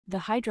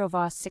The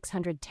HYDROVOS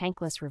 600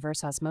 Tankless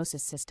Reverse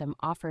Osmosis System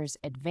offers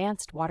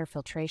advanced water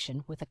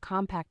filtration with a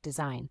compact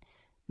design,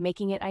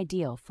 making it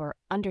ideal for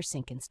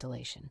undersink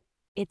installation.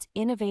 Its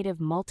innovative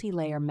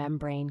multi-layer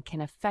membrane can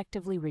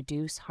effectively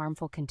reduce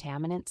harmful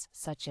contaminants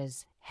such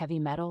as heavy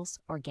metals,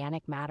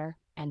 organic matter,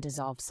 and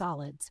dissolved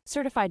solids.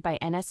 Certified by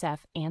NSF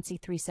ANSI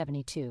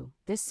 372,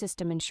 this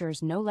system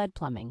ensures no lead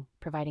plumbing,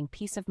 providing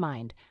peace of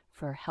mind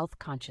for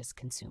health-conscious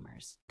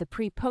consumers. The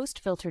pre-post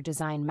filter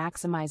design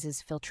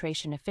maximizes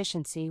filtration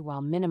efficiency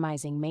while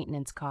minimizing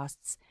maintenance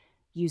costs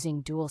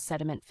using dual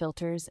sediment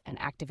filters and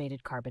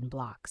activated carbon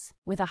blocks.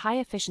 With a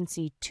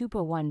high-efficiency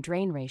 2:1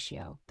 drain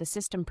ratio, the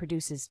system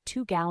produces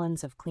 2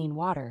 gallons of clean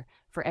water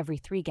for every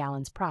 3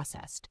 gallons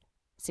processed,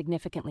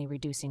 significantly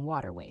reducing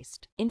water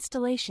waste.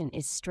 Installation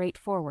is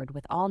straightforward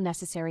with all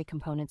necessary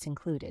components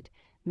included,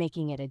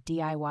 making it a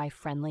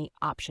DIY-friendly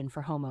option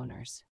for homeowners.